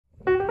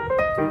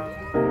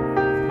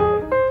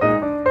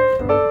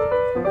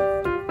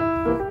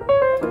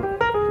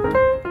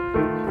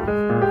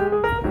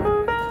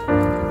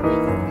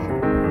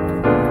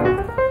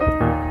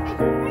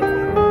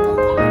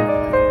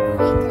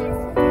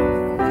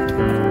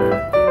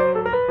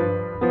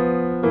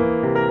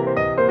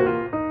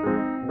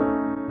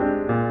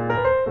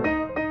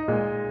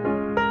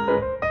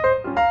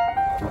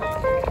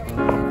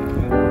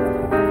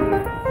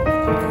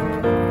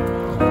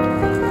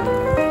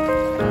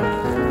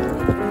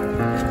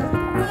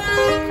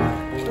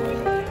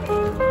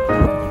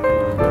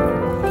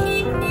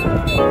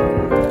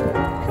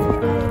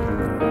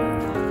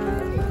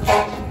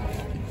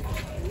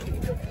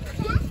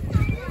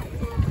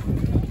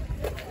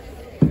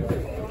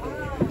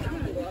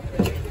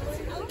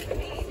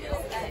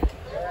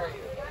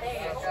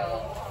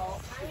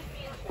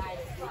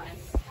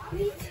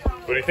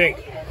think?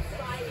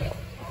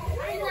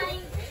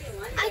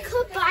 I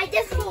could buy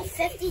this for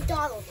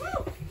 $50.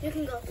 You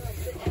can go.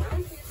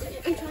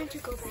 I'm trying to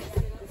go back.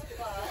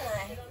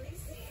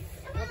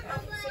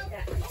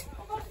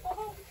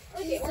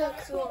 These are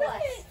cool.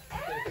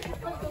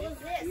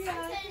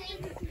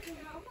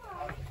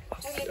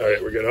 All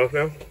right, we're getting off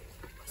now.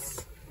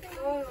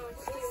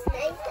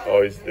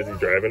 Oh, is he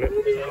driving it?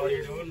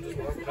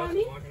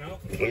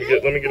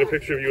 Let me get a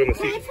picture of you on the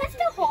seat. Can I press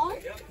the horn?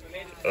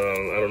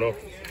 I don't know.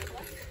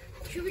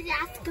 Should we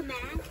ask a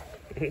man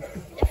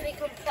if we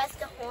can press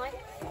the horn?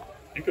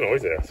 You can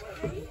always ask.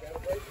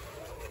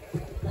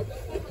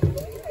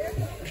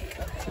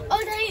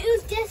 Oh, they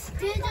use this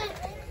thing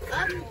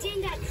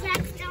that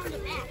tracks down the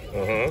map.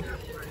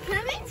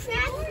 Can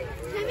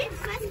we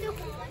press the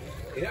horn?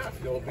 Yeah,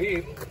 if you'll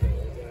beep.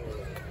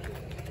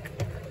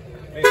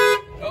 Hey,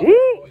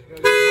 Woo!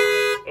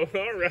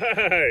 All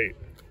right.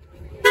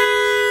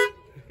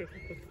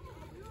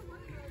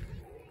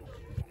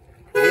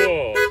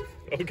 Whoa.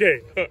 Okay.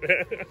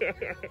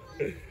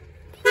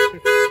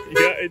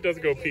 Yeah, it does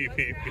go pee,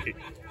 pee, pee.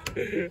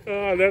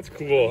 Oh, that's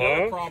cool,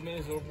 huh? The problem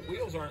is the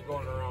wheels aren't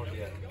going around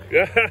yet.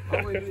 Yeah.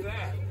 How do we do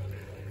that?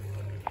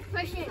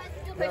 Push it.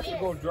 You have to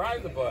go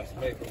drive the bus,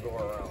 make them go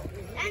around.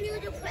 And you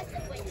to press the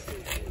button.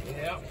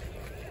 Yeah.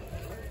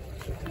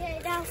 Yeah,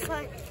 that's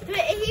fun. But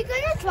are you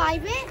gonna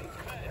drive it?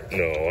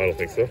 No, I don't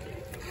think so.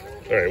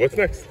 All right, what's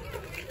next?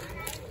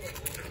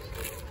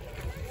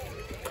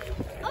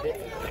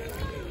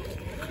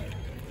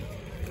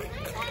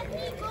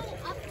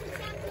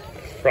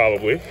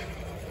 Probably.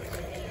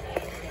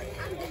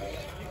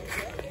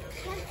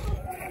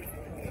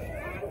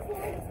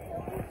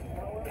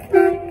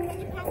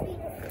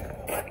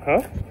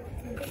 Huh?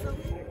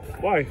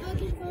 Why?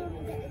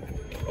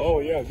 Oh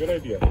yeah, good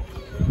idea.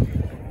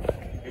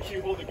 Make sure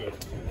you hold it good.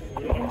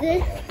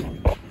 This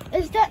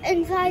is the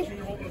inside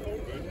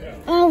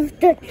of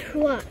the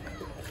truck.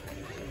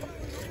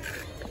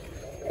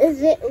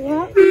 Is it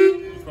locked?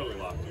 It's probably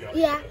locked, yeah.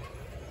 Yeah.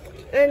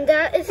 And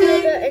that is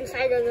how the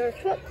inside of the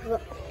truck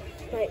looks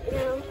right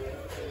now.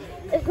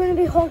 It's going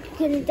to be hard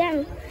getting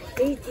down.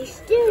 These the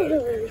steering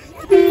wheels.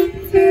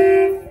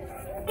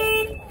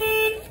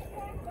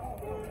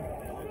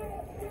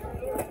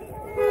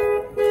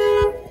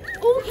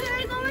 Oh, can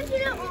I go into the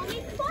only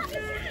spot?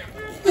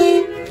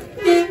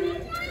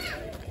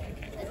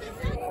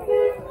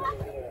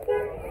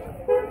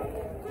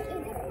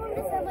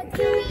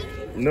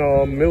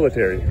 No,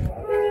 military.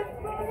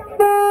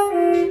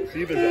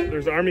 See,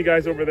 there's army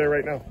guys over there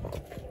right now.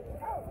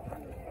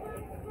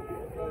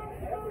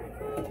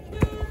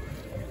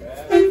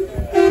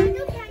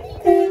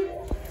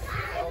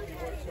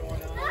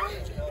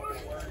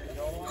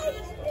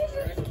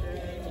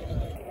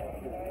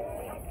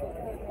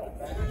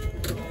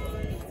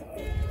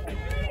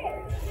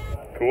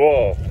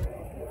 Cool.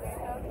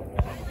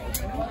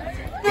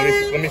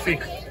 Let me see.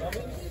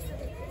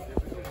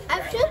 I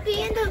should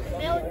be in the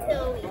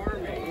military.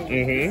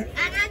 Mm-hmm. And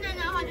I don't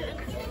know how to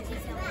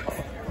introduce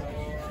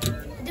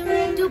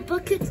the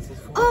buckets.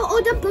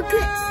 Oh, the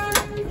buckets.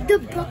 The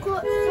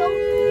bucket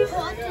so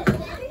hard to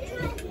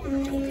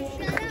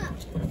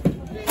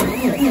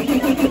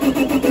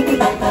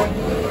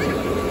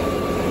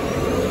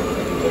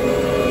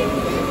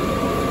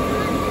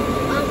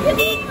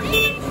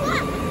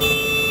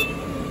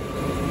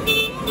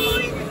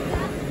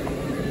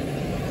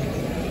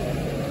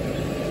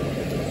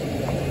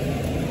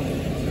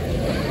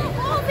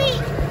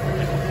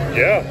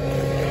Yeah.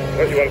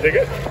 What, you want to take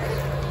it?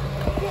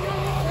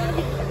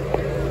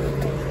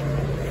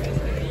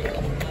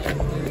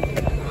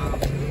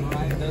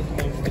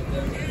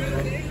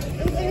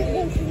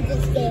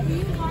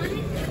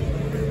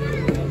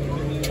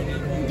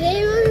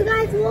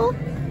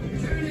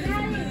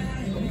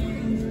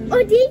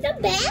 Oh, these are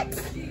bats?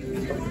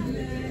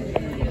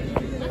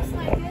 Looks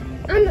like it.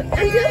 I'm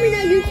filming a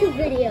YouTube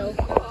video.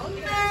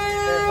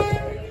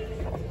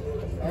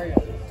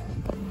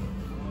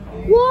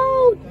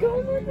 Whoa,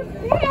 those are the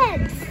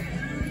beds.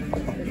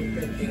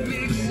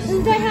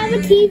 Does they have a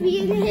TV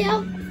in here?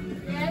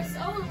 Yes,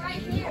 oh,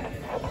 right here.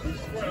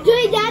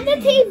 Is that the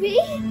TV?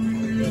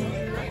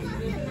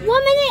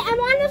 1 minute, I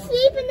want to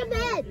sleep in the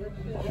bed.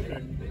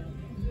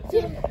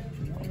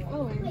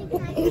 Oh,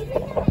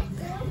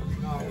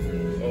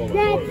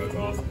 Dad, that's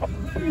awesome.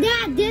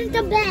 Dad, this is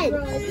the bed.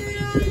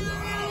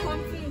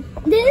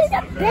 This is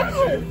the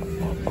bed.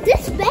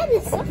 This bed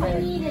is so I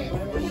need it.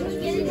 Can we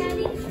get it,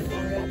 Daddy?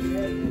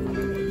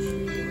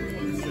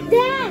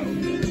 Dad,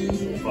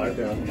 Slide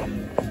down.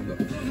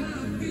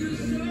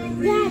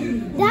 Dad,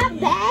 that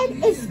bed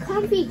is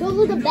comfy. Those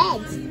are the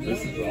beds. This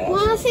is awesome.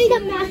 Want to see the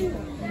man?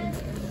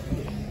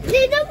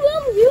 See the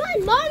room you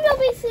and Mom will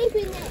be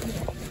sleeping in.